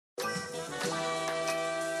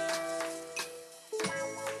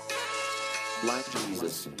Black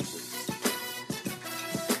Jesus.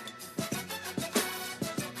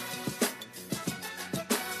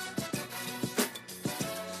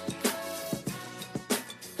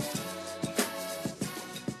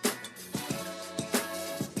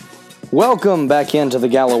 Welcome back into the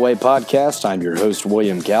Gallo-Way Podcast. I'm your host,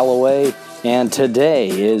 William Gallo-Way, and today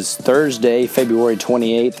is Thursday, February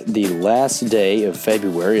 28th, the last day of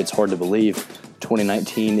February. It's hard to believe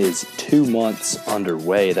 2019 is 2 months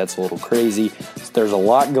underway. That's a little crazy. There's a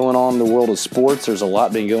lot going on in the world of sports. There's a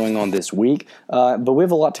lot been going on this week, but we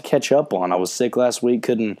have a lot to catch up on. I was sick last week,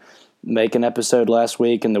 couldn't make an episode last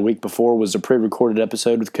week, and the week before was a pre-recorded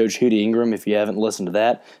episode with Coach Hootie Ingram. If you haven't listened to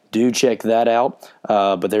that, do check that out.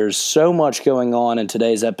 But there's so much going on in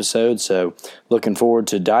today's episode, so looking forward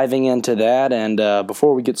to diving into that. And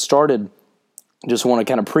before we get started, just want to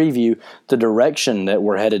kind of preview the direction that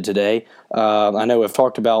we're headed today. I know I've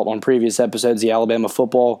talked about on previous episodes the Alabama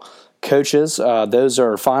football coaches. Those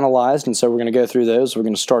are finalized, and so we're going to go through those. We're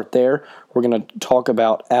going to start there. We're going to talk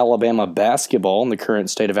about Alabama basketball and the current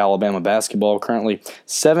state of Alabama basketball. Currently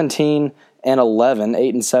 17-11,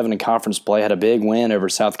 8-7 in conference play. Had a big win over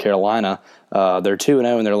South Carolina. They're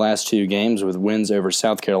 2-0 in their last two games with wins over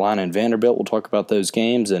South Carolina and Vanderbilt. We'll talk about those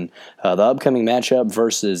games and the upcoming matchup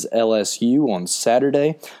versus LSU on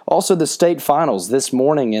Saturday. Also, the state finals this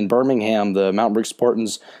morning in Birmingham. The Mountain Brook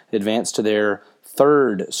Spartans advanced to their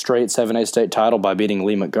third straight 7A state title by beating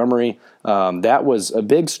Lee Montgomery. That was a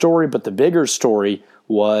big story, but the bigger story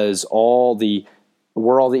was all the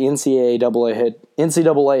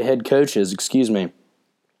NCAA head coaches,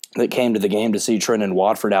 that came to the game to see Trenton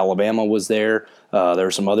Watford. Alabama was there. There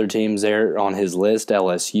were some other teams there on his list,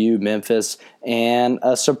 LSU, Memphis, and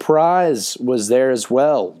a surprise was there as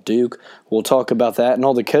well, Duke. We'll talk about that and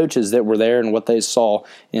all the coaches that were there and what they saw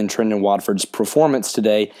in Trenton Watford's performance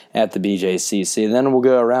today at the BJCC. And then we'll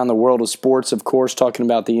go around the world of sports, of course, talking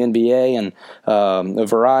about the NBA and a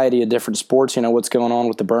variety of different sports, what's going on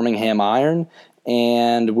with the Birmingham Iron.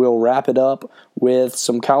 And we'll wrap it up with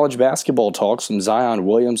some college basketball talk, some Zion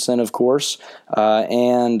Williamson, of course.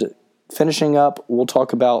 And finishing up, we'll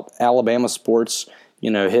talk about Alabama sports,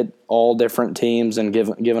 hit all different teams and give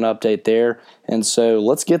an update there. And so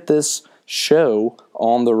let's get this show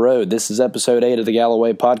on the road. This is episode 8 of the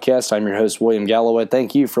Gallo-Way Podcast. I'm your host, William Gallo-Way.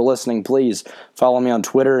 Thank you for listening. Please follow me on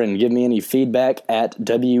Twitter and give me any feedback at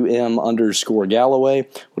WM_Galloway.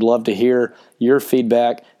 Would love to hear your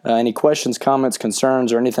feedback. Any questions, comments,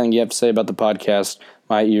 concerns, or anything you have to say about the podcast,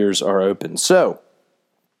 my ears are open. So,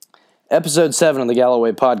 episode 7 of the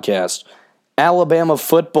Gallo-Way Podcast, Alabama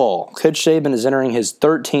football. Coach Saban is entering his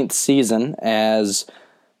 13th season as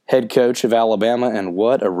head coach of Alabama, and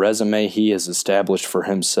what a resume he has established for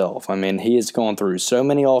himself. I mean, he has gone through so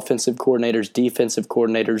many offensive coordinators, defensive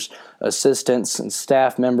coordinators, assistants, and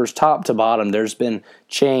staff members, top to bottom. There's been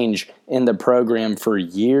change in the program for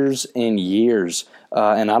years and years,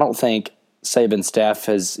 and I don't think Saban's staff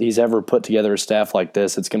he's ever put together a staff like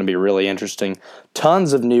this. It's going to be really interesting.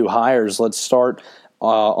 Tons of new hires. Let's start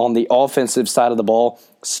on the offensive side of the ball.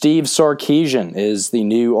 Steve Sarkisian is the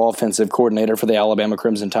new offensive coordinator for the Alabama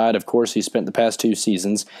Crimson Tide. Of course, he spent the past 2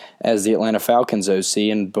 seasons as the Atlanta Falcons OC,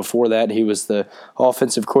 and before that, he was the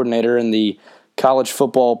offensive coordinator in the college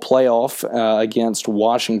football playoff against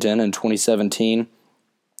Washington in 2017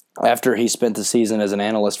 after he spent the season as an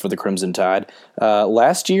analyst for the Crimson Tide.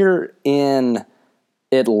 Last year in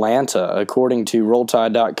Atlanta, according to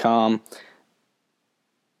RollTide.com,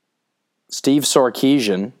 Steve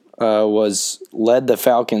Sarkisian led the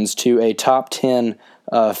Falcons to a top 10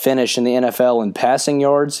 finish in the NFL in passing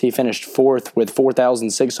yards. He finished 4th with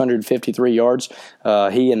 4,653 yards.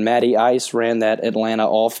 He and Matty Ice ran that Atlanta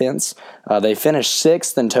offense. They finished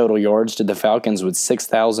 6th in total yards to the Falcons with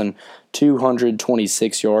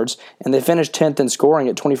 6,226 yards, and they finished 10th in scoring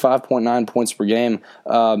at 25.9 points per game.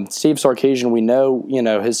 Steve Sarkisian, we know,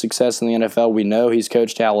 his success in the NFL. We know he's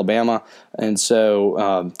coached Alabama, and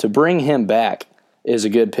so to bring him back is a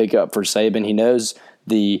good pickup for Saban. He knows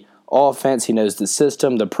the offense, he knows the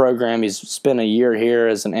system, the program. He's spent a year here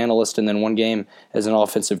as an analyst and then 1 game as an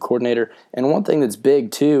offensive coordinator. And one thing that's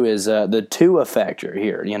big, too, is the Tua factor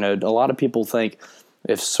here. A lot of people think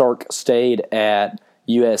if Sark stayed at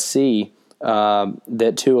USC,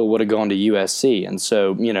 that Tua would have gone to USC. And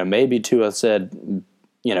so, maybe Tua said,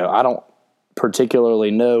 I don't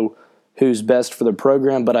particularly know who's best for the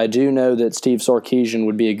program, but I do know that Steve Sarkisian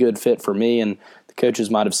would be a good fit for me, and the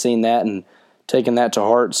coaches might have seen that and taken that to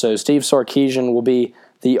heart. So Steve Sarkisian will be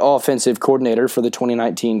the offensive coordinator for the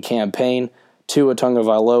 2019 campaign. Tua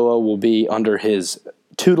Tagovailoa will be under his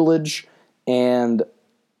tutelage, and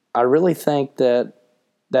I really think that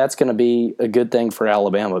that's going to be a good thing for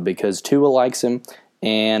Alabama because Tua likes him,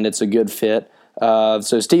 and it's a good fit.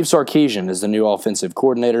 So Steve Sarkisian is the new offensive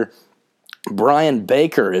coordinator. Brian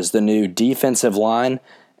Baker is the new defensive line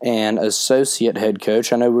and associate head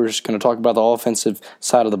coach. I know we're just going to talk about the offensive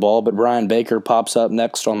side of the ball, but Brian Baker pops up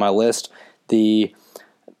next on my list. The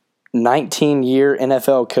 19-year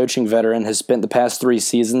NFL coaching veteran has spent the past 3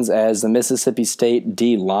 seasons as the Mississippi State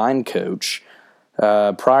D-line coach.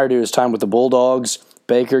 Prior to his time with the Bulldogs,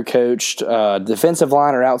 Baker coached defensive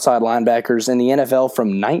line or outside linebackers in the NFL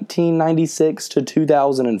from 1996 to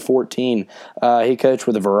 2014. He coached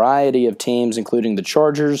with a variety of teams, including the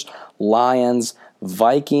Chargers, Lions,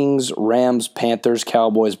 Vikings, Rams, Panthers,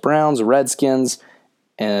 Cowboys, Browns, Redskins,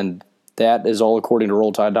 and that is all according to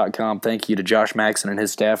RollTide.com. Thank you to Josh Maxson and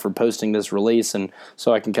his staff for posting this release, and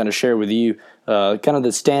so I can kind of share with you kind of the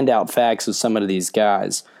standout facts of some of these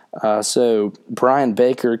guys. So Brian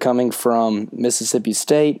Baker coming from Mississippi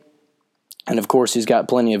State, and of course he's got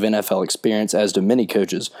plenty of NFL experience, as do many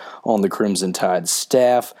coaches on the Crimson Tide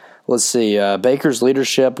staff. Let's see, Baker's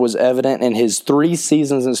leadership was evident in his 3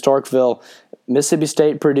 seasons in Starkville. Mississippi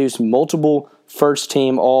State produced multiple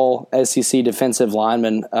first-team all-SEC defensive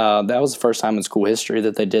linemen. That was the first time in school history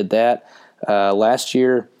that they did that. Last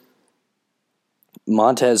year,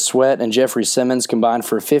 Montez Sweat and Jeffrey Simmons combined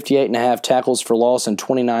for 58.5 tackles for loss and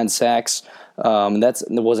 29 sacks. That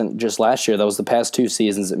wasn't just last year. That was the past 2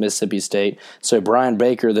 seasons at Mississippi State. So Brian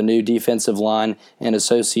Baker, the new defensive line and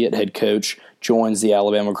associate head coach, joins the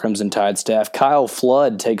Alabama Crimson Tide staff. Kyle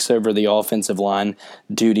Flood takes over the offensive line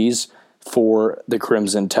duties for the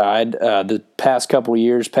Crimson Tide. The past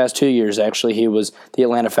 2 years actually, he was the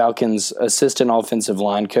Atlanta Falcons' assistant offensive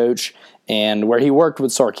line coach, and where he worked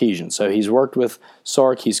with Sarkisian. So he's worked with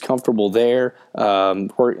Sark. He's comfortable there. So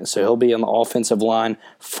he'll be on the offensive line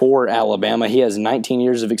for Alabama. He has 19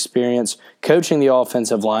 years of experience coaching the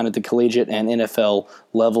offensive line at the collegiate and NFL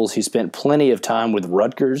levels. He spent plenty of time with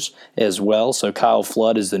Rutgers as well. So Kyle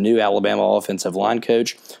Flood is the new Alabama offensive line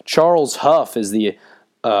coach. Charles Huff is the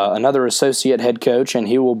another associate head coach, and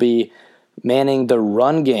he will be manning the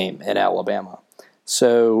run game at Alabama.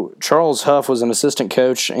 So Charles Huff was an assistant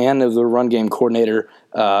coach and the run game coordinator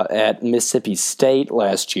at Mississippi State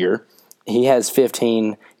last year. He has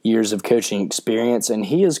 15 years of coaching experience, and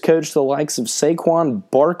he has coached the likes of Saquon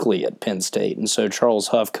Barkley at Penn State. And so Charles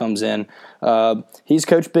Huff comes in. He's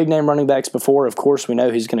coached big-name running backs before. Of course, we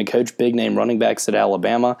know he's going to coach big-name running backs at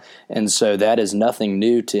Alabama, and so that is nothing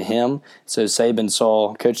new to him. So Coach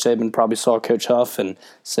Saban probably saw Coach Huff and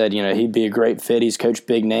said, he'd be a great fit. He's coached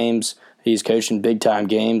big names. He's coaching big-time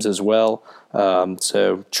games as well.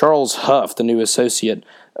 So Charles Huff, the new associate,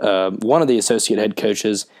 one of the associate head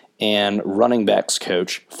coaches and running backs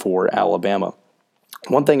coach for Alabama.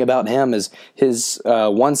 One thing about him is his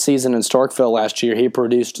 1 season in Starkville last year, he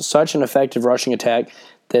produced such an effective rushing attack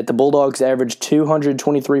that the Bulldogs averaged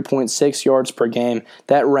 223.6 yards per game.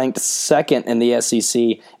 That ranked 2nd in the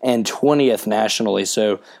SEC and 20th nationally.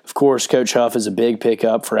 So, of course, Coach Huff is a big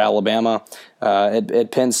pickup for Alabama.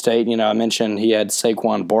 At Penn State, I mentioned he had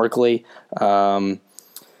Saquon Barkley.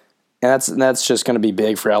 And that's just going to be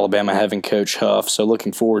big for Alabama having Coach Huff. So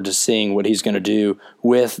looking forward to seeing what he's going to do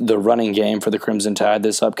with the running game for the Crimson Tide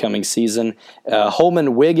this upcoming season. Coach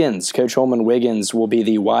Holman Wiggins will be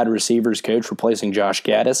the wide receivers coach, replacing Josh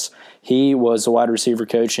Gaddis. He was the wide receiver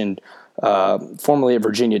coach formerly at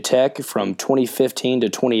Virginia Tech from 2015 to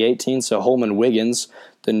 2018. So Holman Wiggins,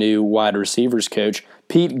 the new wide receivers coach.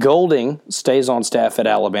 Pete Golding stays on staff at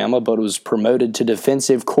Alabama, but was promoted to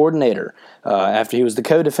defensive coordinator after he was the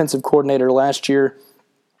co-defensive coordinator last year.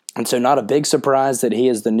 And so not a big surprise that he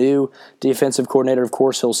is the new defensive coordinator. Of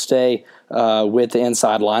course, he'll stay with the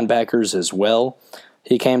inside linebackers as well.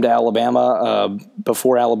 He came to Alabama.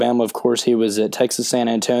 Before Alabama, of course, he was at Texas San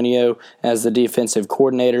Antonio as the defensive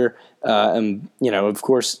coordinator. Of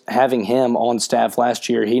course, having him on staff last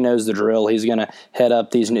year, he knows the drill. He's going to head up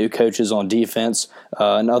these new coaches on defense.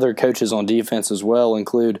 And other coaches on defense as well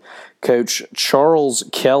include Coach Charles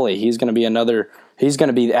Kelly. He's going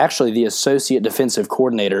to be actually the associate defensive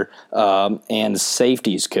coordinator and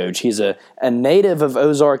safeties coach. He's a native of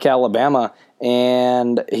Ozark, Alabama,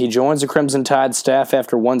 and he joins the Crimson Tide staff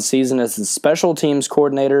after 1 season as the special teams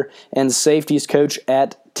coordinator and safeties coach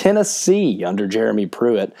at Tennessee under Jeremy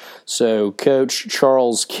Pruitt. So Coach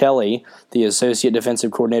Charles Kelly, the associate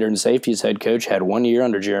defensive coordinator and safeties head coach, had 1 year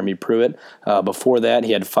under Jeremy Pruitt. Before that,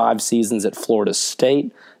 he had 5 seasons at Florida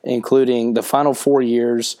State, including the final 4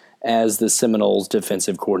 years as the Seminoles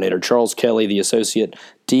defensive coordinator. Charles Kelly, the associate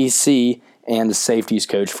DC and the safeties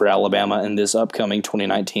coach for Alabama in this upcoming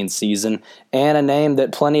 2019 season. And a name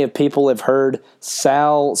that plenty of people have heard,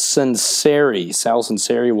 Sal Sunseri. Sal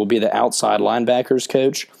Sunseri will be the outside linebackers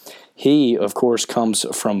coach. He, of course, comes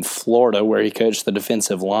from Florida, where he coached the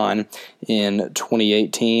defensive line in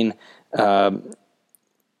 2018.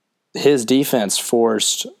 His defense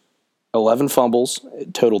forced 11 fumbles,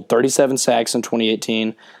 totaled 37 sacks in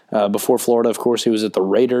 2018. Before Florida, of course, he was at the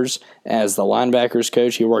Raiders as the linebackers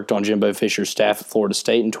coach. He worked on Jimbo Fisher's staff at Florida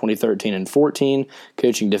State in 2013 and 14,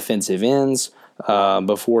 coaching defensive ends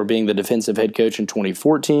before being the defensive head coach in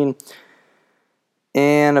 2014.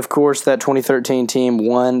 And, of course, that 2013 team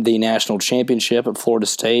won the national championship at Florida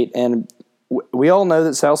State. And we all know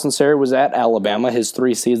that Sal Sunseri was at Alabama. His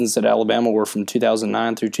 3 seasons at Alabama were from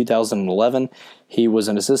 2009 through 2011. He was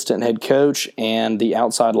an assistant head coach and the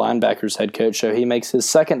outside linebackers head coach, so he makes his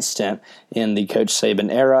second stint in the Coach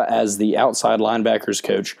Saban era as the outside linebackers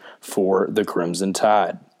coach for the Crimson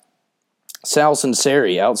Tide. Sal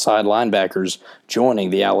Sunseri, outside linebackers, joining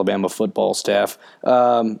the Alabama football staff.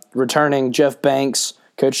 Returning Jeff Banks.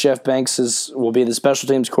 Coach Jeff Banks will be the special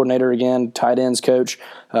teams coordinator again, tight ends coach.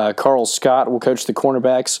 Carl Scott will coach the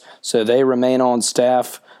cornerbacks, so they remain on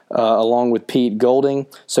staff along with Pete Golding.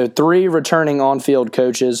 So 3 returning on-field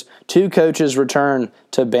coaches. 2 coaches return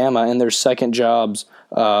to Bama in their second jobs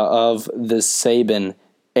of the Saban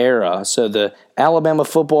era. So the Alabama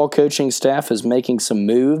football coaching staff is making some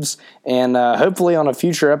moves, and hopefully on a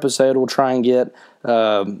future episode we'll try and get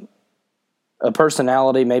a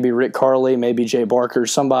personality, maybe Rick Carley, maybe Jay Barker,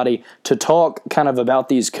 somebody to talk kind of about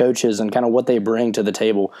these coaches and kind of what they bring to the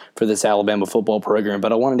table for this Alabama football program.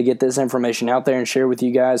 But I wanted to get this information out there and share with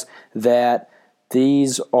you guys that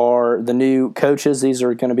these are the new coaches. These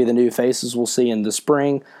are going to be the new faces we'll see in the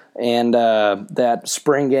spring. And that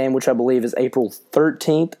spring game, which I believe is April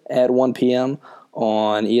 13th at 1 p.m.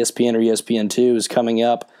 on ESPN or ESPN2, is coming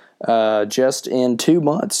up just in 2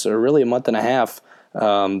 months, or really a month and a half.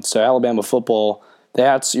 So Alabama football,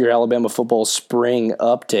 that's your Alabama football spring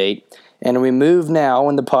update. And we move now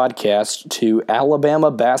in the podcast to Alabama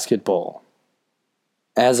basketball.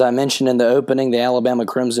 As I mentioned in the opening, the Alabama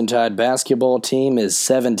Crimson Tide basketball team is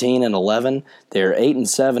 17-11. They're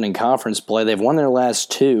 8-7 in conference play. They've won their last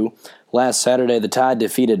 2. Last Saturday, the Tide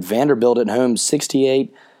defeated Vanderbilt at home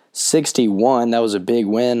 68-61. That was a big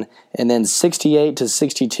win. And then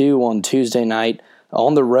 68-62 on Tuesday night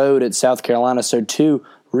on the road at South Carolina. So 2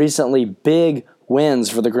 recently big wins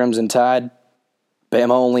for the Crimson Tide.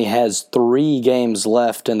 Bama only has 3 games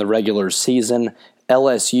left in the regular season.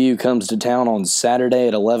 LSU comes to town on Saturday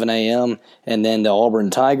at 11 a.m., and then the Auburn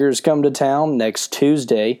Tigers come to town next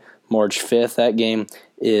Tuesday, March 5th. That game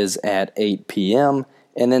is at 8 p.m.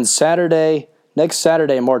 And then next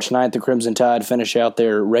Saturday, March 9th, the Crimson Tide finish out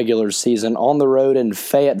their regular season on the road in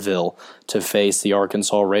Fayetteville to face the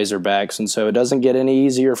Arkansas Razorbacks. And so it doesn't get any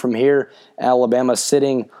easier from here. Alabama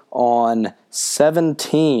sitting on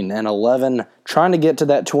 17-11, trying to get to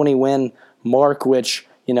that 20-win mark, which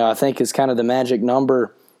I think is kind of the magic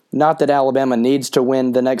number. Not that Alabama needs to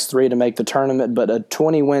win the next 3 to make the tournament, but a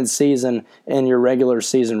 20-win season in your regular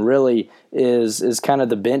season really is kind of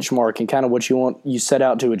the benchmark and kind of what you set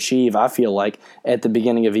out to achieve, I feel like, at the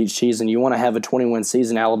beginning of each season. You want to have a 20-win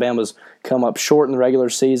season. Alabama's come up short in the regular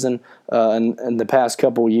season in the past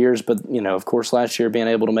couple of years, but, of course, last year being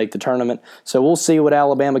able to make the tournament. So we'll see what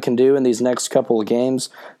Alabama can do in these next couple of games.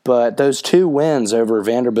 But those 2 wins over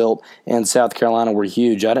Vanderbilt and South Carolina were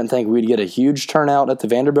huge. I didn't think we'd get a huge turnout at the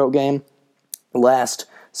Vanderbilt game last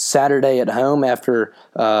Saturday at home after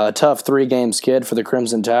a tough 3-game skid for the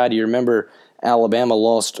Crimson Tide. You remember Alabama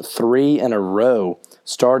lost 3 in a row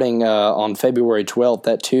starting on February 12th,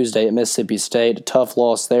 that Tuesday at Mississippi State. A tough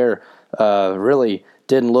loss there. Really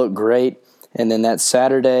didn't look great. And then that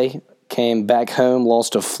Saturday came back home,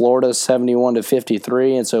 lost to Florida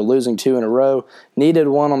 71-53, and so losing 2 in a row. Needed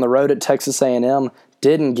one on the road at Texas A&M.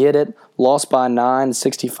 Didn't get it. Lost by 9,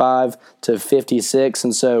 65-56,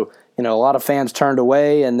 and so a lot of fans turned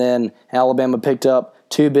away, and then Alabama picked up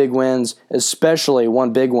 2 big wins, especially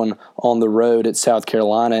one big one on the road at South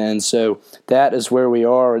Carolina. And so that is where we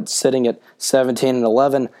are. It's sitting at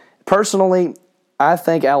 17-11. Personally, I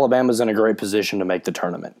think Alabama's in a great position to make the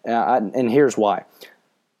tournament, and here's why.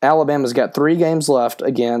 Alabama's got 3 games left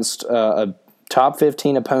against a top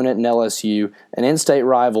 15 opponent in LSU, an in-state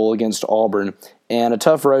rival against Auburn, and a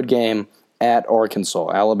tough road game at Arkansas.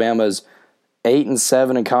 Alabama's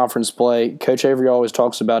 8-7 in conference play. Coach Avery always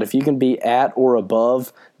talks about if you can be at or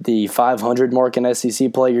above the 500 mark in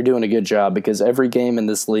SEC play, you're doing a good job because every game in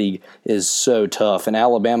this league is so tough. And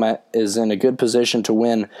Alabama is in a good position to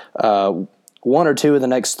win 1 or 2 of the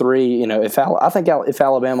next 3. I think if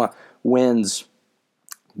Alabama wins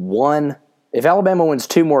if Alabama wins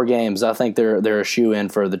 2 more games, I think they're a shoe-in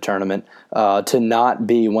for the tournament to not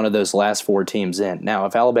be one of those last 4 teams in. Now,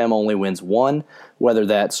 if Alabama only wins 1, whether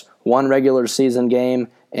that's 1 regular season game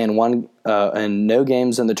and no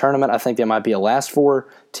games in the tournament, I think they might be a last 4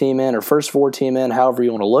 team in or first 4 team in, however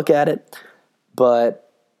you want to look at it.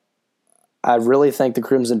 But I really think the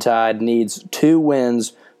Crimson Tide needs 2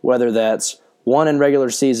 wins, whether that's 1 in regular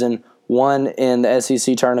season, 1 in the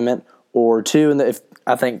SEC tournament, or 2 in the.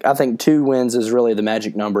 I think 2 wins is really the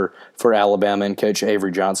magic number for Alabama and Coach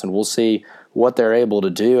Avery Johnson. We'll see what they're able to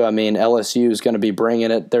do. I mean, LSU is going to be bringing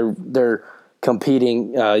it. They're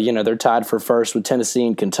competing. They're tied for first with Tennessee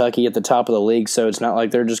and Kentucky at the top of the league, so it's not like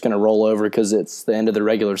they're just going to roll over because it's the end of the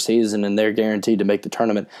regular season and they're guaranteed to make the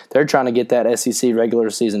tournament. They're trying to get that SEC regular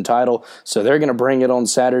season title, so they're going to bring it on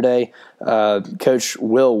Saturday. Coach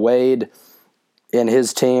Will Wade and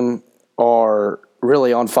his team are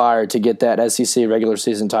really on fire to get that SEC regular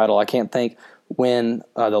season title. I can't think when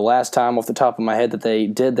the last time off the top of my head that they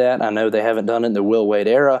did that. I know they haven't done it in the Will Wade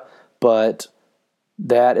era, but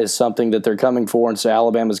that is something that they're coming for, and so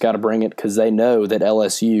Alabama's got to bring it because they know that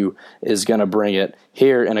LSU is going to bring it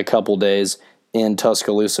here in a couple days in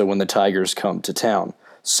Tuscaloosa when the Tigers come to town.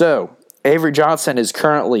 So Avery Johnson is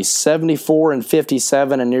currently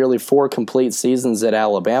 74-57 and nearly 4 complete seasons at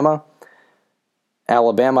Alabama.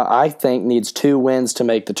 Alabama, I think, needs 2 wins to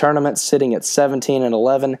make the tournament, sitting at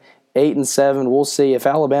 17-11, 8-7. We'll see if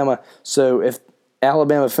Alabama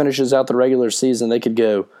finishes out the regular season, they could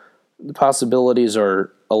go. The possibilities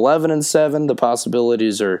are 11-7. The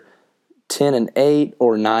possibilities are 10-8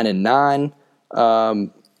 or 9-9,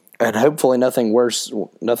 and hopefully nothing worse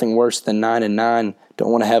than 9-9.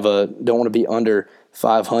 Don't want to be under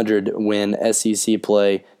 500 when SEC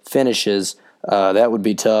play finishes. That would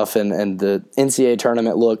be tough, and the NCAA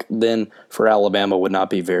tournament look then for Alabama would not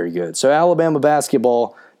be very good. So Alabama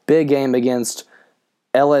basketball, big game against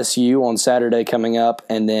LSU on Saturday coming up,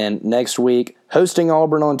 and then next week hosting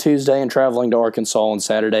Auburn on Tuesday and traveling to Arkansas on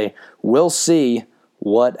Saturday. We'll see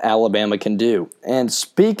what Alabama can do. And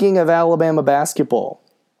speaking of Alabama basketball,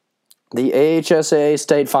 the AHSAA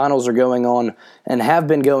state finals are going on and have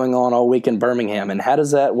been going on all week in Birmingham. And what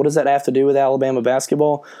does that have to do with Alabama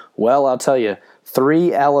basketball? Well, I'll tell you,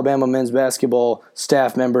 3 Alabama men's basketball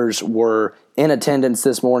staff members were in attendance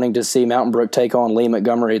this morning to see Mountain Brook take on Lee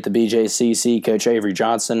Montgomery at the BJCC. Coach Avery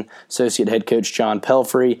Johnson, Associate Head Coach John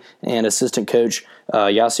Pelfrey, and Assistant Coach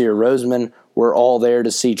Yasir Roseman were all there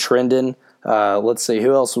to see Trendon. Let's see,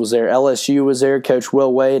 who else was there? LSU was there. Coach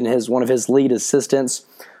Will Wade and one of his lead assistants.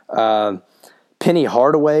 Penny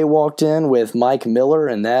Hardaway walked in with Mike Miller,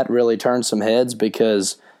 and that really turned some heads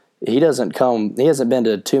because he hasn't been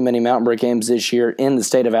to too many Mountain Brook games this year in the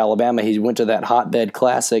state of Alabama. He went to that Hotbed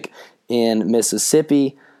Classic in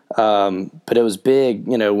Mississippi, but it was big,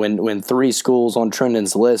 when 3 schools on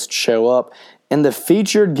Trendon's list show up. And the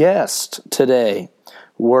featured guest today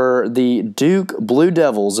were the Duke Blue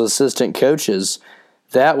Devils assistant coaches.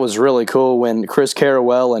 That was really cool when Chris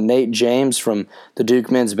Carrawell and Nate James from the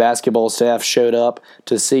Duke men's basketball staff showed up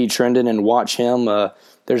to see Trendon and watch him.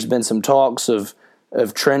 There's been some talks of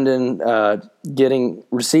Trendon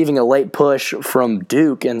receiving a late push from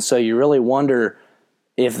Duke, and so you really wonder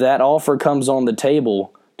if that offer comes on the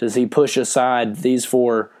table, does he push aside these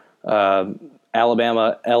 4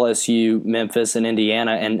 Alabama, LSU, Memphis, and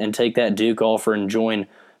Indiana and take that Duke offer and join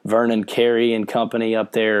Vernon Carey and company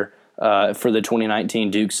up there for the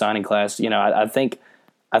 2019 Duke signing class? I think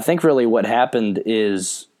really what happened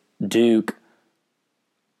is Duke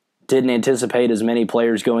didn't anticipate as many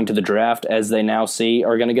players going to the draft as they now see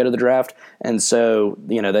are going to go to the draft. And so,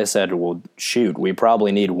 they said, well, shoot, we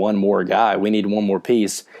probably need one more guy. We need one more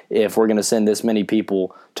piece if we're going to send this many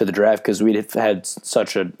people to the draft because we've had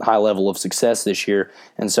such a high level of success this year.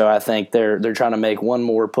 And so I think they're trying to make one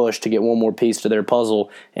more push to get one more piece to their puzzle,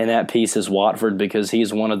 and that piece is Watford because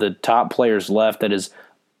he's one of the top players left that is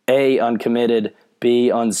A, uncommitted, B,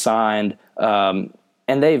 unsigned,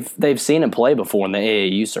 and they've seen him play before in the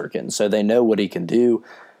AAU circuit, and so they know what he can do.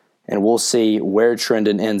 And we'll see where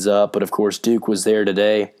Trendon ends up. But, of course, Duke was there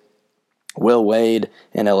today. Will Wade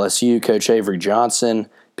and LSU, Coach Avery Johnson,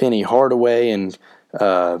 Penny Hardaway, and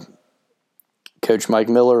Coach Mike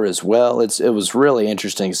Miller as well. It was really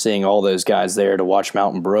interesting seeing all those guys there to watch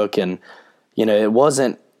Mountain Brook. And, it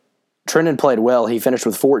wasn't – Trendon played well. He finished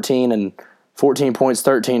with 14 points,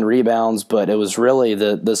 13 rebounds, but it was really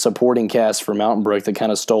the supporting cast for Mountain Brook that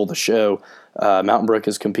kind of stole the show. Mountain Brook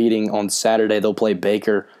is competing on Saturday. They'll play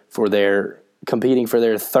Baker competing for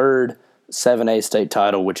their 3rd 7A state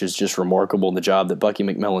title, which is just remarkable, the job that Bucky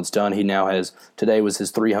McMillan's done. He now has, today was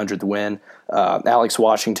his 300th win. Alex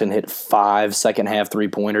Washington hit 5 second-half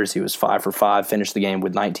three-pointers. He was 5 for 5, finished the game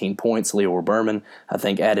with 19 points. Leo Berman, I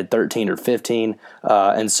think, added 13 or 15.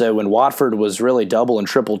 And so when Watford was really double and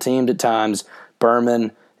triple teamed at times,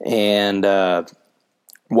 Berman and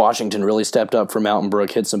Washington really stepped up for Mountain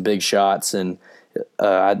Brook, hit some big shots, and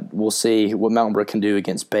we'll see what Mountain Brook can do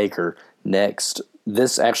against Baker next.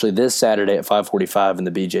 This Saturday at 5:45 in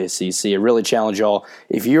the BJCC. I really challenge y'all,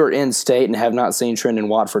 if you're in state and have not seen Trendon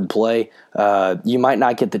Watford play, you might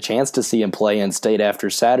not get the chance to see him play in state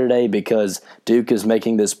after Saturday because Duke is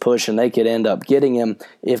making this push and they could end up getting him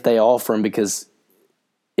if they offer him, because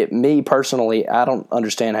me personally, I don't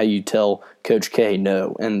understand how you tell Coach K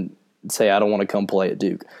no and say I don't want to come play at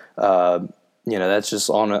Duke. That's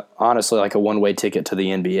just honestly like a one-way ticket to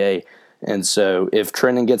the NBA. And so if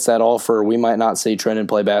Trendon gets that offer, we might not see Trendon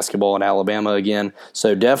play basketball in Alabama again.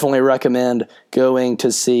 So definitely recommend going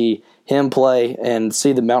to see him play and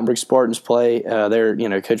see the Mountain Brook Spartans play.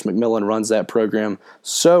 Coach McMillan runs that program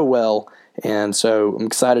so well. And so I'm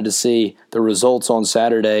excited to see the results on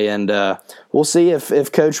Saturday. And we'll see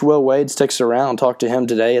if Coach Will Wade sticks around. Talked to him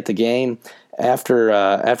today at the game after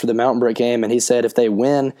the Mountain Brook game, and he said if they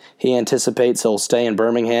win, he anticipates he'll stay in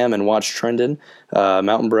Birmingham and watch Trendon.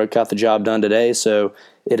 Mountain Brook got the job done today, so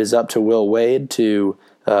it is up to Will Wade to,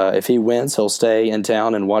 if he wins, he'll stay in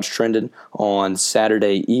town and watch Trendon on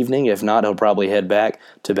Saturday evening. If not, he'll probably head back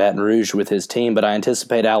to Baton Rouge with his team, but I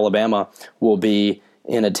anticipate Alabama will be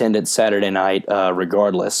in attendance Saturday night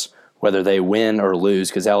regardless, whether they win or lose,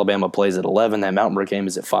 because Alabama plays at 11. That Mountain Brook game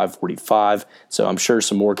is at 5:45, so I'm sure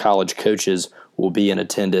some more college coaches will be in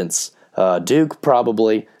attendance. Duke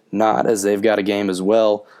probably not, as they've got a game as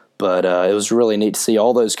well, but it was really neat to see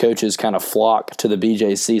all those coaches kind of flock to the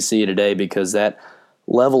BJCC today, because that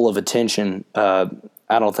level of attention I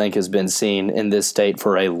don't think has been seen in this state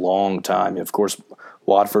for a long time. Of course,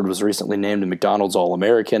 Watford was recently named a McDonald's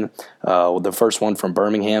All-American, the first one from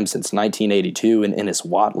Birmingham since 1982 in Ennis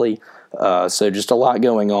Watley. So just a lot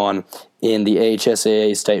going on in the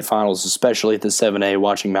AHSAA state finals, especially at the 7A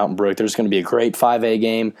watching Mountain Brook. There's going to be a great 5A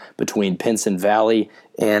game between Pinson Valley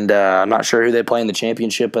and I'm not sure who they play in the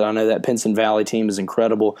championship, but I know that Pinson Valley team is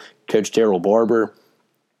incredible. Coach Darrell Barber.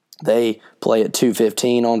 They play at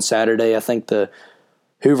 2:15 on Saturday. I think the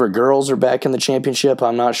Hoover girls are back in the championship.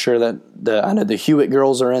 I'm not sure that I know the Hewitt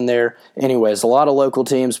girls are in there. Anyways, a lot of local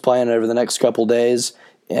teams playing over the next couple days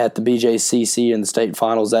at the BJCC and the state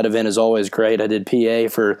finals. That event is always great. I did PA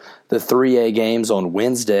for the 3A games on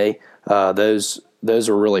Wednesday. Those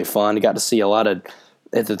were really fun. Got to see a lot of,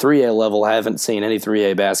 at the 3A level, I haven't seen any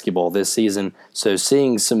 3A basketball this season. So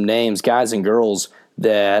seeing some names, guys and girls,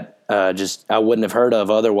 that I wouldn't have heard of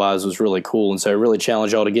otherwise was really cool. And so I really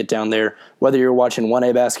challenge y'all to get down there. Whether you're watching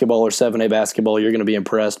 1A basketball or 7A basketball, you're going to be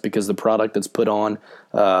impressed because the product that's put on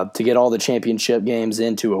to get all the championship games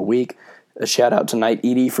into a week. A shout out to Knight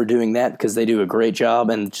Edie for doing that, because they do a great job,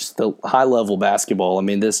 and just the high level basketball. I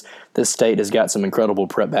mean, this state has got some incredible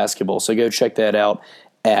prep basketball. So go check that out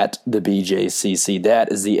at the BJCC. That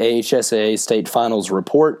is the AHSAA State Finals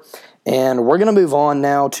report. And we're going to move on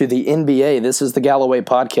now to the NBA. This is the Gallo-Way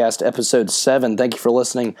Podcast, Episode 7. Thank you for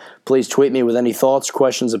listening. Please tweet me with any thoughts,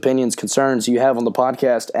 questions, opinions, concerns you have on the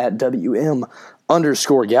podcast at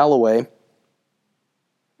WM_Galloway.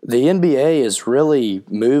 The NBA is really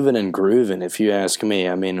moving and grooving, if you ask me.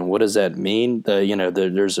 I mean, what does that mean?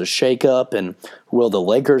 There's a shakeup, and will the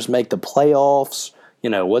Lakers make the playoffs?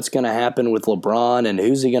 What's going to happen with LeBron, and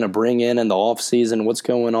who's he going to bring in the offseason? What's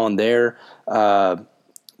going on there?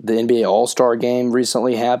 The NBA All-Star Game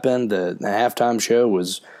recently happened. The halftime show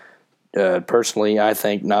was, personally, I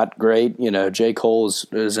think, not great. J. Cole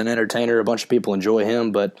is an entertainer. A bunch of people enjoy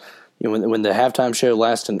him. But when the halftime show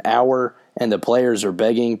lasts an hour and the players are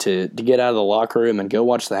begging to get out of the locker room and go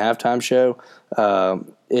watch the halftime show,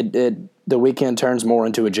 the weekend turns more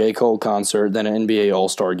into a J. Cole concert than an NBA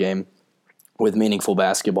All-Star Game with meaningful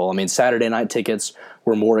basketball. I mean, Saturday night tickets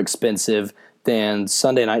were more expensive than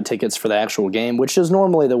Sunday night tickets for the actual game, which is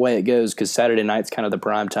normally the way it goes because Saturday night's kind of the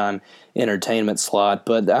primetime entertainment slot.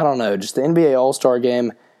 But I don't know, just the NBA All-Star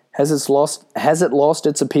Game, has it lost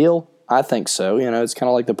its appeal? I think so. It's kind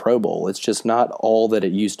of like the Pro Bowl. It's just not all that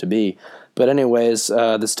it used to be. But anyways,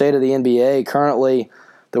 the state of the NBA, currently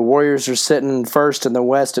the Warriors are sitting first in the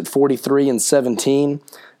West at 43-17.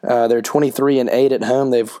 They're 23-8 at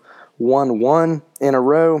home. They've won one in a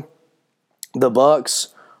row. The Bucks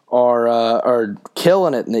are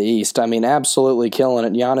killing it in the East. I mean, absolutely killing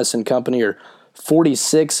it. Giannis and company are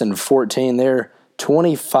 46-14. They're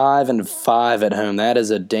 25-5 at home. That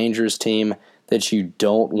is a dangerous team that you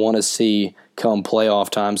don't want to see come playoff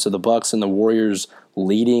time. So the Bucks and the Warriors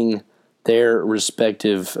leading their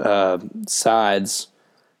respective sides,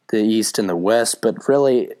 the East and the West. But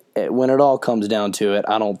really, when it all comes down to it,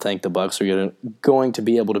 I don't think the Bucks are going to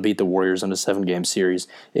be able to beat the Warriors in a 7-game series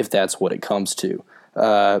if that's what it comes to.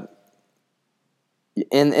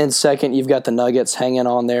 In second, you've got the Nuggets hanging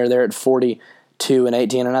on there. They're at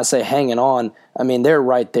 42-18, and I say hanging on. I mean, they're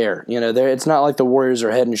right there. It's not like the Warriors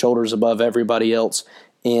are head and shoulders above everybody else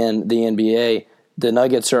in the NBA. The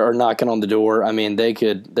Nuggets are knocking on the door. I mean, they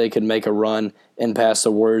could make a run and pass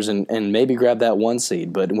the Warriors and maybe grab that 1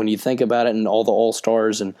 seed. But when you think about it and all the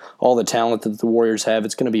All-Stars and all the talent that the Warriors have,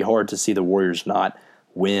 it's going to be hard to see the Warriors not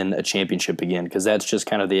win a championship again, because that's just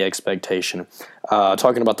kind of the expectation.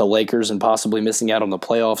 Talking about the Lakers and possibly missing out on the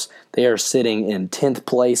playoffs, they are sitting in 10th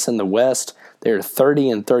place in the West. They're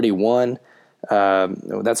 30-31.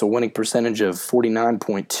 That's a winning percentage of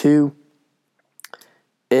 49.2.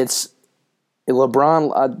 It's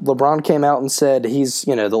LeBron came out and said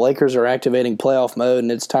the Lakers are activating playoff mode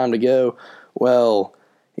and it's time to go. Well,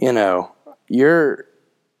 you've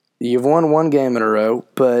won 1 game in a row,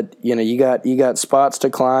 but you got spots to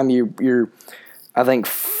climb. You're I think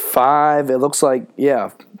 5. It looks like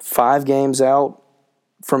 5 games out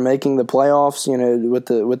from making the playoffs.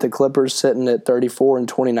 With the Clippers sitting at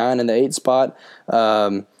 34-29 in the 8th spot.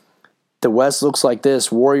 The West looks like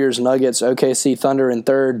this: Warriors, Nuggets, OKC Thunder in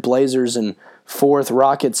 3rd, Blazers in 4th,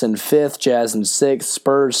 Rockets in 5th, Jazz in 6th,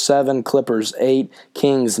 Spurs 7, Clippers 8,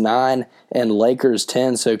 Kings 9, and Lakers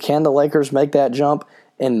 10. So can the Lakers make that jump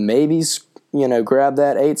and maybe grab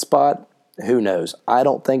that 8th spot? Who knows? I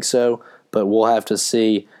don't think so, but we'll have to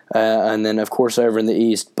see. And then, of course, over in the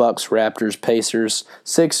East, Bucks, Raptors, Pacers,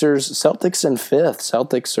 Sixers, Celtics in 5th.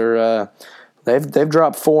 Celtics are they've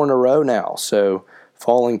dropped 4 in a row now, so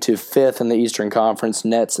falling to 5th in the Eastern Conference.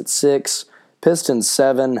 Nets at 6, Pistons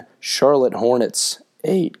 7, Charlotte Hornets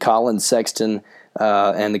 8, Colin Sexton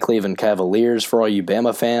and the Cleveland Cavaliers. For all you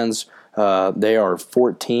Bama fans, they are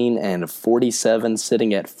 14-47,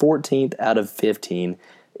 sitting at 14th out of 15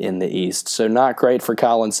 in the East. So not great for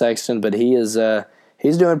Colin Sexton, but he's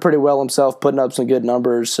doing pretty well himself, putting up some good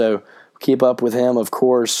numbers. So keep up with him, of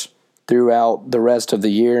course, throughout the rest of the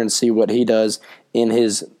year and see what he does in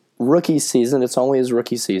his rookie season. It's only his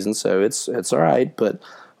rookie season, so it's all right, but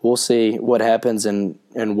we'll see what happens and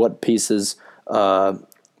what pieces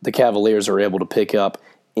the Cavaliers are able to pick up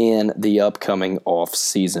in the upcoming off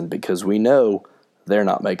season, because we know they're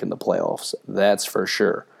not making the playoffs. That's for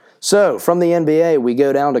sure. So from the NBA, we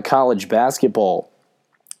go down to college basketball.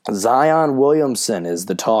 Zion Williamson is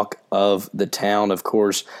the talk of the town. Of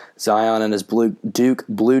course, Zion and his Duke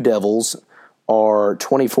Blue Devils are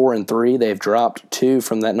 24-3. They've dropped 2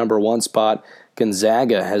 from that number 1 spot.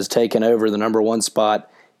 Gonzaga has taken over the number 1 spot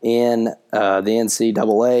in the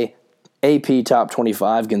NCAA AP Top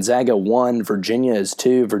 25. Gonzaga 1, Virginia is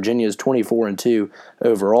 2. Virginia is 24-2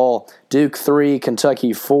 overall. Duke 3,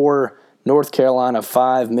 Kentucky 4, North Carolina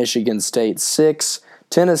 5, Michigan State 6,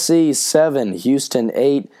 Tennessee 7, Houston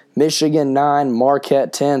 8, Michigan 9,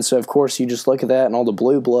 Marquette 10. So, of course, you just look at that and all the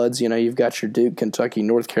blue bloods. You've got your Duke, Kentucky,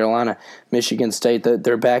 North Carolina, Michigan State.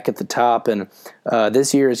 They're back at the top. And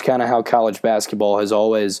this year is kind of how college basketball has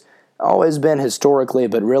always been historically.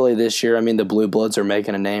 But really this year, the blue bloods are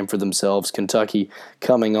making a name for themselves. Kentucky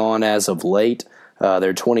coming on as of late.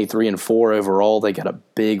 They're 23-4 overall. They got a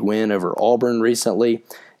big win over Auburn recently.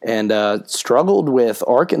 And struggled with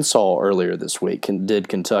Arkansas earlier this week, did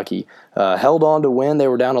Kentucky. Held on to win. They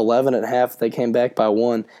were down 11 at half. They came back by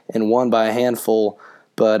 1 and won by a handful.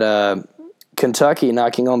 But Kentucky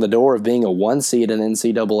knocking on the door of being a 1 seed in the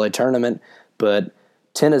NCAA tournament. But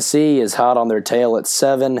Tennessee is hot on their tail at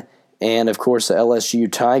 7. And, of course, the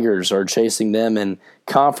LSU Tigers are chasing them in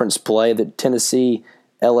conference play. The Tennessee,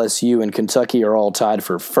 LSU, and Kentucky are all tied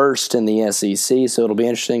for first in the SEC, so it'll be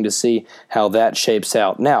interesting to see how that shapes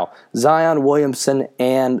out. Now, Zion Williamson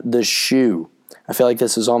and the shoe. I feel like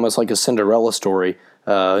this is almost like a Cinderella story.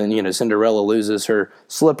 Cinderella loses her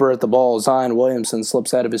slipper at the ball. Zion Williamson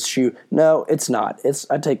slips out of his shoe. No, it's not.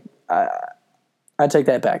 I take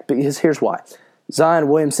that back, because here's why. Zion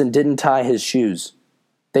Williamson didn't tie his shoes.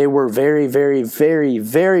 They were very, very, very,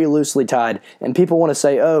 very loosely tied. And people want to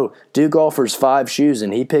say, oh, Duke offers 5 shoes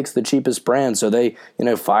and he picks the cheapest brand, so they,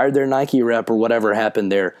 fired their Nike rep or whatever happened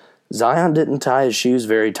there. Zion didn't tie his shoes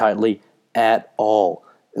very tightly at all.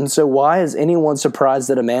 And so why is anyone surprised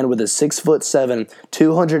that a man with a 6'7",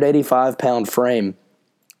 285-pound frame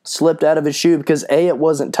slipped out of his shoe? Because A, it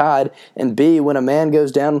wasn't tied, and B, when a man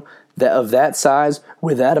goes down of that size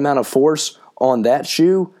with that amount of force on that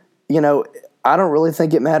shoe, I don't really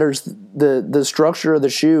think it matters the structure of the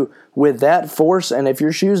shoe with that force. And if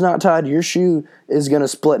your shoe's not tied, your shoe is going to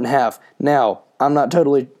split in half. Now, I'm not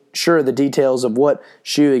totally sure of the details of what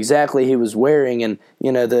shoe exactly he was wearing and,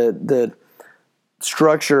 the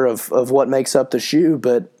structure of what makes up the shoe,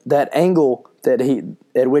 but that angle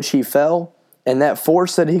at which he fell and that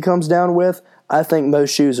force that he comes down with, I think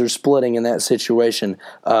most shoes are splitting in that situation.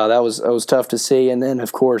 That was tough to see. And then,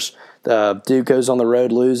 of course, Duke goes on the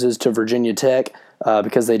road, loses to Virginia Tech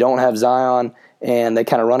because they don't have Zion, and they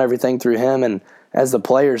kind of run everything through him. And as the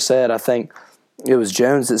player said, I think it was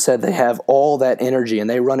Jones that said they have all that energy, and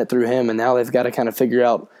they run it through him, and now they've got to kind of figure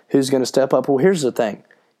out who's going to step up. Well, here's the thing.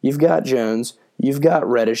 You've got Jones. You've got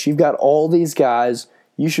Reddish. You've got all these guys.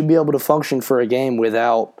 You should be able to function for a game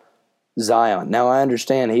without Zion. Now, I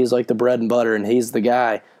understand he's like the bread and butter and he's the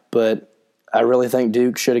guy, but I really think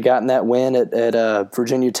Duke should have gotten that win at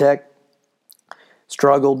Virginia Tech.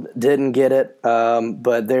 Struggled, didn't get it,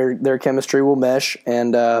 but their chemistry will mesh,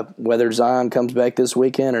 and whether Zion comes back this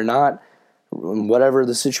weekend or not, whatever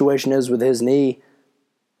the situation is with his knee,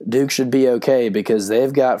 Duke should be okay because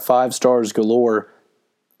they've got 5 stars galore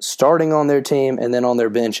starting on their team and then on their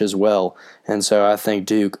bench as well. And so I think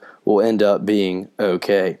Duke will end up being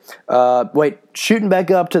okay. Shooting back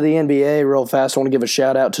up to the NBA real fast, I want to give a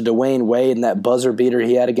shout-out to Dwayne Wade and that buzzer beater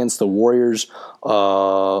he had against the Warriors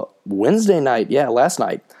Wednesday night. Yeah, last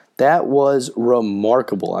night. That was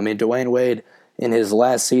remarkable. I mean, Dwayne Wade in his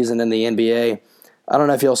last season in the NBA, I don't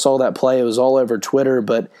know if y'all saw that play. It was all over Twitter,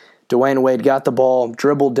 but Dwayne Wade got the ball,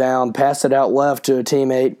 dribbled down, passed it out left to a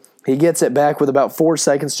teammate. He gets it back with about 4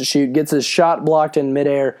 seconds to shoot, gets his shot blocked in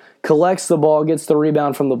midair, collects the ball, gets the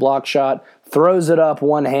rebound from the block shot, throws it up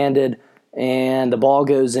one-handed, and the ball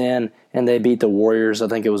goes in, and they beat the Warriors. I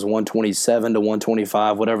think it was 127 to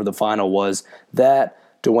 125, whatever the final was. That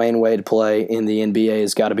Dwayne Wade play in the NBA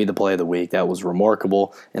has got to be the play of the week. That was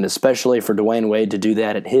remarkable, and especially for Dwayne Wade to do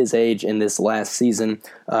that at his age in this last season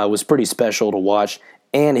was pretty special to watch,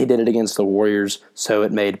 and he did it against the Warriors, so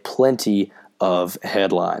it made plenty of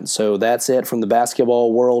headlines. So that's it from the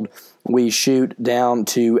basketball world. We shoot down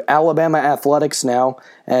to Alabama athletics now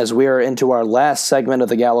as we are into our last segment of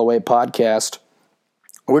the Gallo-Way Podcast.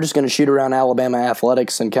 We're just going to shoot around Alabama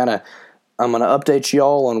athletics and I'm going to update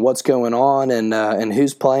y'all on what's going on and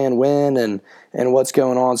who's playing when and what's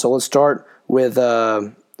going on. So let's start with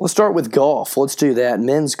golf. Let's do that.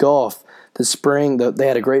 Men's golf. The spring, they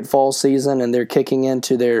had a great fall season and they're kicking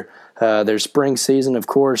into their spring season. Of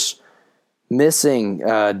course, missing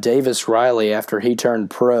Davis Riley after he turned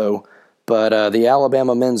pro, but the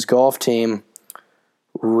Alabama men's golf team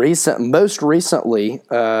most recently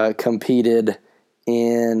competed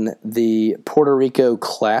in the Puerto Rico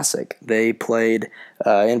Classic. They played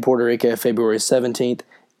in Puerto Rico February 17th,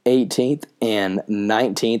 18th, and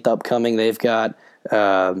 19th upcoming. They've got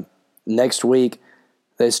next week,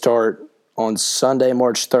 they start on Sunday,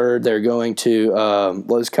 March 3rd. They're going to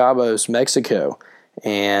Los Cabos, Mexico,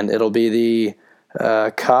 and it'll be the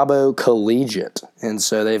Cabo Collegiate. And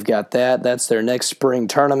so they've got that. That's their next spring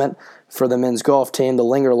tournament for the men's golf team. The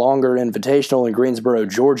Linger Longer Invitational in Greensboro,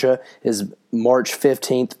 Georgia is March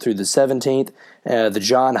 15th through the 17th. The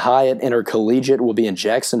John Hyatt Intercollegiate will be in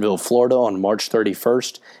Jacksonville, Florida on March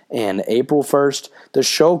 31st and April 1st. The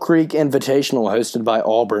Shoal Creek Invitational hosted by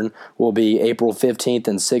Auburn will be April 15th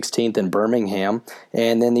and 16th in Birmingham.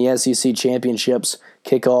 And then the SEC Championships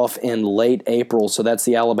kick off in late April, so that's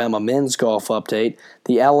the Alabama men's golf update.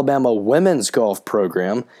 The Alabama women's golf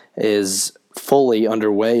program is fully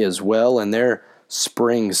underway as well in their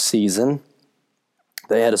spring season.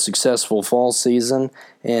 They had a successful fall season,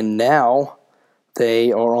 and now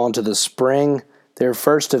they are on to the spring. Their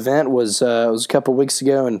first event was a couple weeks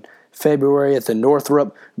ago in February at the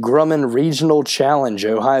Northrop Grumman Regional Challenge.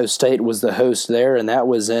 Ohio State was the host there, and that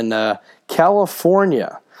was in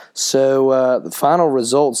California. So the final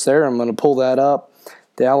results there, I'm going to pull that up.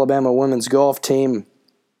 The Alabama women's golf team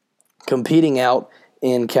competing out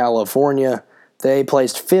in California, they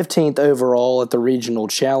placed 15th overall at the Regional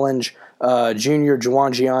Challenge. Junior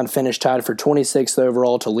Juwan Gian finished tied for 26th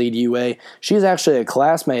overall to lead UA. She's actually a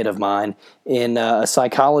classmate of mine in a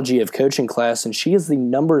psychology of coaching class, and she is the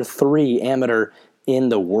number 3 amateur in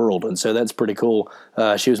the world, and so that's pretty cool.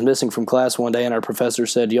 She was missing from class one day, and our professor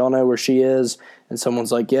said, "Do y'all know where she is?" And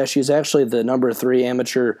someone's like, "Yeah, she's actually the number 3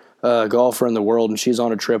 amateur golfer in the world, and she's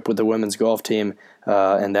on a trip with the women's golf team."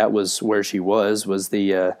 And that was where she was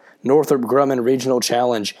the Northrop Grumman Regional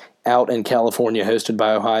Challenge out in California, hosted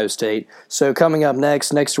by Ohio State. So coming up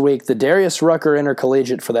next week, the Darius Rucker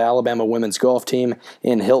Intercollegiate for the Alabama women's golf team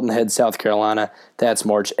in Hilton Head, South Carolina. That's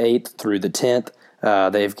March 8th through the 10th.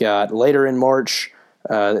 They've got later in March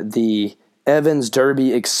the Evans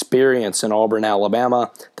Derby experience in Auburn,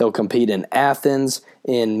 Alabama. They'll compete in Athens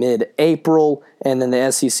in mid-April, and then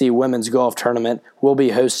the SEC Women's Golf Tournament will be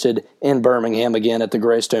hosted in Birmingham again at the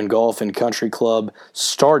Greystone Golf and Country Club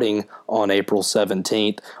starting on April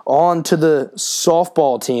 17th. On to the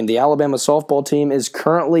softball team. The Alabama softball team is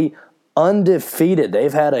currently undefeated.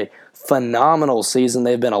 They've had a phenomenal season.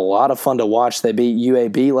 They've been a lot of fun to watch. They beat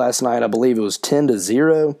UAB last night. I believe it was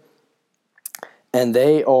 10-0. And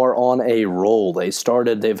they are on a roll. They've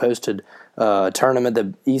hosted a tournament,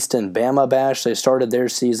 the Easton Bama Bash. They started their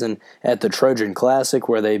season at the Trojan Classic,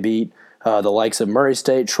 where they beat the likes of Murray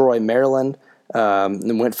State, Troy, Maryland,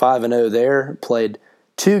 and went 5-0 there. Played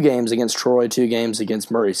 2 games against Troy, 2 games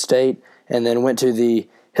against Murray State, and then went to the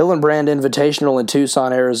Hillenbrand Invitational in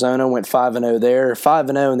Tucson, Arizona, went 5-0 there.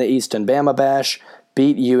 5-0 in the Easton Bama Bash,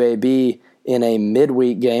 beat UAB in a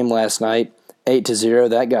midweek game last night.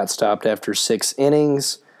 8-0. That got stopped after 6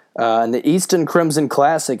 innings. And the Easton Crimson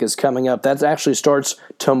Classic is coming up. That actually starts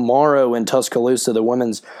tomorrow in Tuscaloosa. The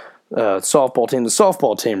women's softball team,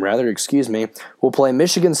 will play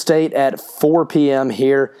Michigan State at 4 p.m.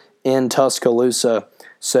 here in Tuscaloosa.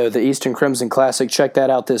 So the Easton Crimson Classic, check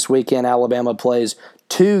that out this weekend. Alabama plays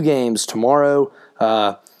 2 games tomorrow.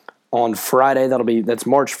 On Friday, that's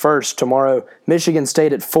March 1st. Tomorrow, Michigan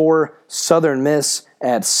State at 4, Southern Miss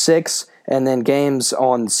at 6. And then games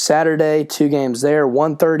on Saturday, 2 games there,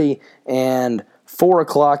 1:30 and 4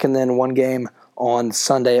 o'clock, and then 1 game on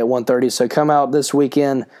Sunday at 1:30. So come out this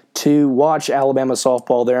weekend to watch Alabama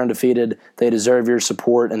softball. They're undefeated. They deserve your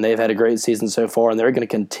support, and they've had a great season so far, and they're going to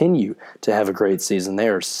continue to have a great season. They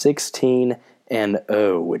are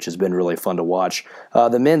 16-0, which has been really fun to watch.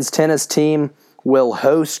 The men's tennis team will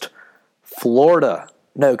host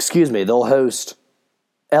they'll host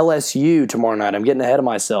LSU tomorrow night. I'm getting ahead of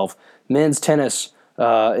myself. Men's tennis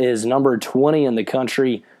is number 20 in the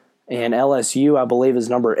country, and LSU, I believe, is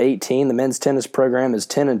number 18. The men's tennis program is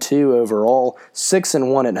 10-2 overall,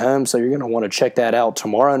 6-1 at home, so you're going to want to check that out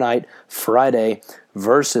tomorrow night, Friday,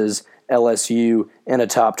 versus LSU in a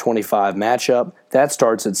top 25 matchup. That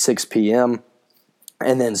starts at 6 p.m.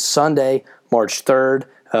 And then Sunday, March 3rd,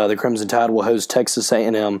 the Crimson Tide will host Texas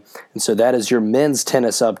A&M, and so that is your men's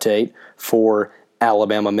tennis update for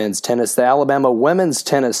Alabama men's tennis. The Alabama women's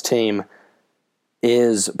tennis team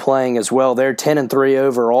is playing as well. They're 10-3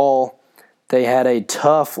 overall. They had a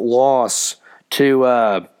tough loss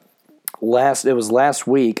to last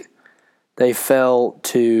week. They fell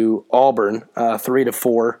to Auburn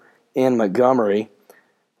 3-4 in Montgomery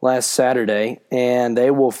last Saturday, and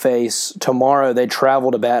they will face tomorrow. They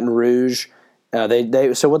travel to Baton Rouge.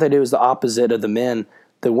 So what they do is the opposite of the men.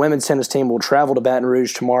 The women's tennis team will travel to Baton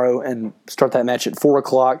Rouge tomorrow and start that match at 4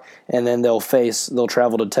 o'clock, and then they'll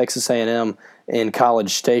travel to Texas A&M in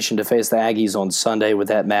College Station to face the Aggies on Sunday with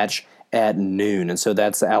that match at noon. And so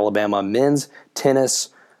that's the Alabama men's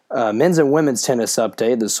and women's tennis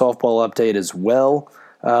update, the softball update as well.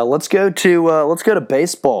 Let's go to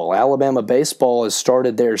baseball. Alabama baseball has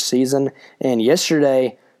started their season, and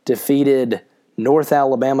yesterday defeated North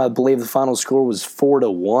Alabama. I believe the final score was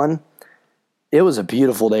 4-1. It was a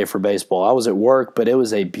beautiful day for baseball. I was at work, but it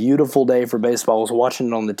was a beautiful day for baseball. I was watching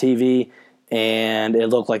it on the TV, and it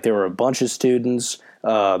looked like there were a bunch of students.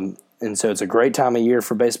 And so it's a great time of year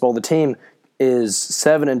for baseball. The team is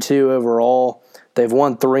 7-2 overall. They've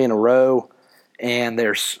won 3 in a row, and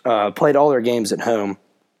they're played all their games at home.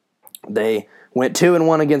 They went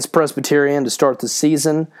 2-1 against Presbyterian to start the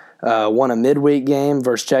season, won a midweek game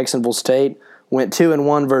versus Jacksonville State, went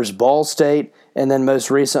 2-1 versus Ball State, and then most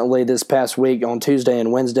recently this past week on Tuesday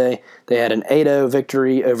and Wednesday, they had an 8-0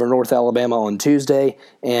 victory over North Alabama on Tuesday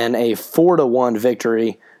and a 4-1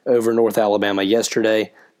 victory over North Alabama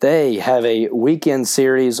yesterday. They have a weekend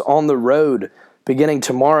series on the road beginning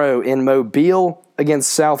tomorrow in Mobile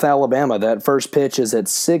against South Alabama. That first pitch is at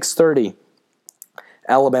 6:30.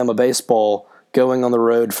 Alabama baseball going on the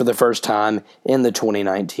road for the first time in the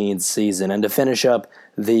 2019 season. And to finish up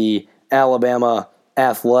the Alabama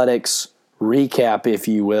athletics recap, if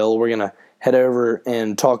you will, we're going to head over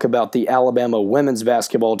and talk about the Alabama women's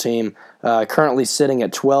basketball team, currently sitting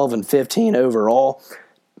at 12-15 overall.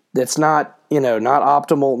 That's not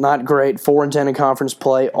optimal, not great. 4-10 in conference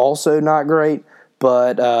play, also not great,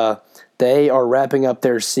 but they are wrapping up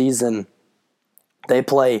their season. They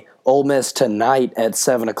play Ole Miss tonight at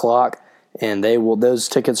 7 o'clock, and those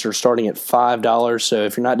tickets are starting at $5. So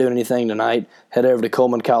if you're not doing anything tonight, head over to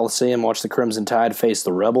Coleman Coliseum, watch the Crimson Tide face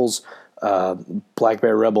the Rebels, Black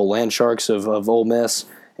Bear Rebel Land Sharks of Ole Miss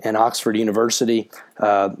and Oxford University.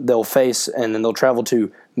 They'll face, and then they'll travel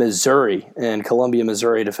to Missouri and Columbia,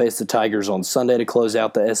 Missouri to face the Tigers on Sunday to close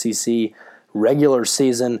out the SEC regular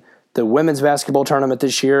season. The women's basketball tournament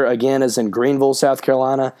this year, again, is in Greenville, South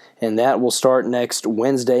Carolina, and that will start next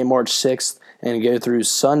Wednesday, March 6th, and go through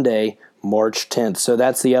Sunday, March 10th. So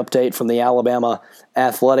that's the update from the Alabama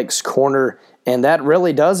Athletics Corner, and that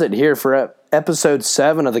really does it here for Episode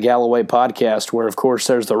 7 of the Gallo-Way Podcast, where, of course,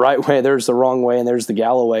 there's the right way, there's the wrong way, and there's the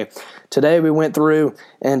Gallo-Way. Today we went through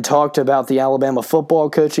and talked about the Alabama football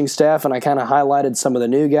coaching staff, and I kind of highlighted some of the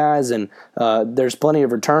new guys, and there's plenty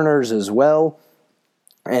of returners as well,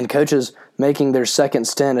 and coaches making their second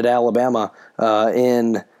stint at Alabama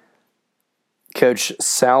in Coach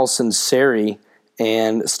Sal Sunseri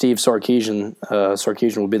and Steve Sarkisian.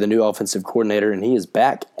 Sarkisian will be the new offensive coordinator, and he is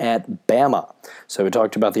back at Bama. So we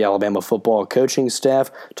talked about the Alabama football coaching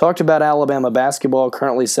staff, talked about Alabama basketball,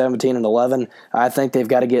 currently 17-11. I think they've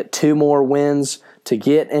got to get 2 more wins to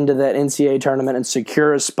get into that NCAA tournament and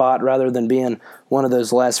secure a spot rather than being one of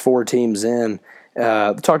those last 4 teams in.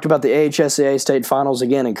 Talked about the AHSAA state finals.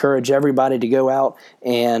 Again, encourage everybody to go out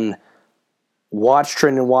and watch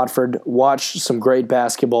Trenton Watford, watch some great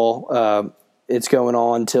basketball. It's going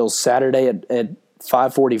on till Saturday at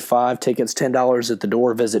 5:45. Tickets $10 at the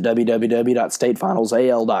door. Visit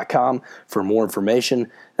www.statefinalsal.com for more information.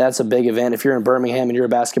 That's a big event. If you're in Birmingham and you're a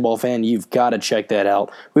basketball fan, you've got to check that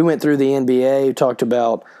out. We went through the NBA, talked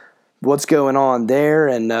about what's going on there,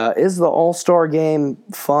 and is the All-Star game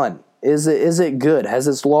fun? Is it good? Has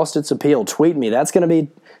it lost its appeal? Tweet me. That's going to be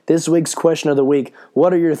this week's question of the week.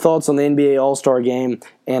 What are your thoughts on the NBA All-Star game,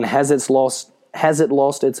 and has it lost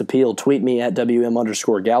its appeal? Tweet me at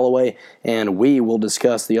WM_Galloway, and we will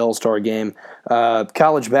discuss the All-Star game.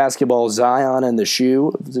 College basketball, Zion and the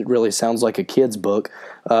Shoe. It really sounds like a kid's book.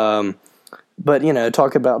 But,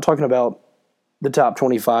 talking about the top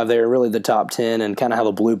 25 there, really the top 10, and kind of how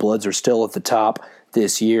the Blue Bloods are still at the top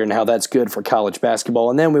this year and how that's good for college basketball.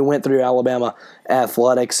 And then we went through Alabama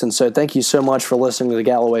athletics. And so thank you so much for listening to the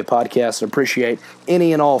Gallo-Way Podcast. I appreciate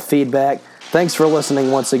any and all feedback. Thanks for listening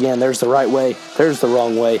once again. There's the right way, there's the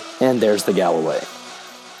wrong way, and there's the Gallo-Way.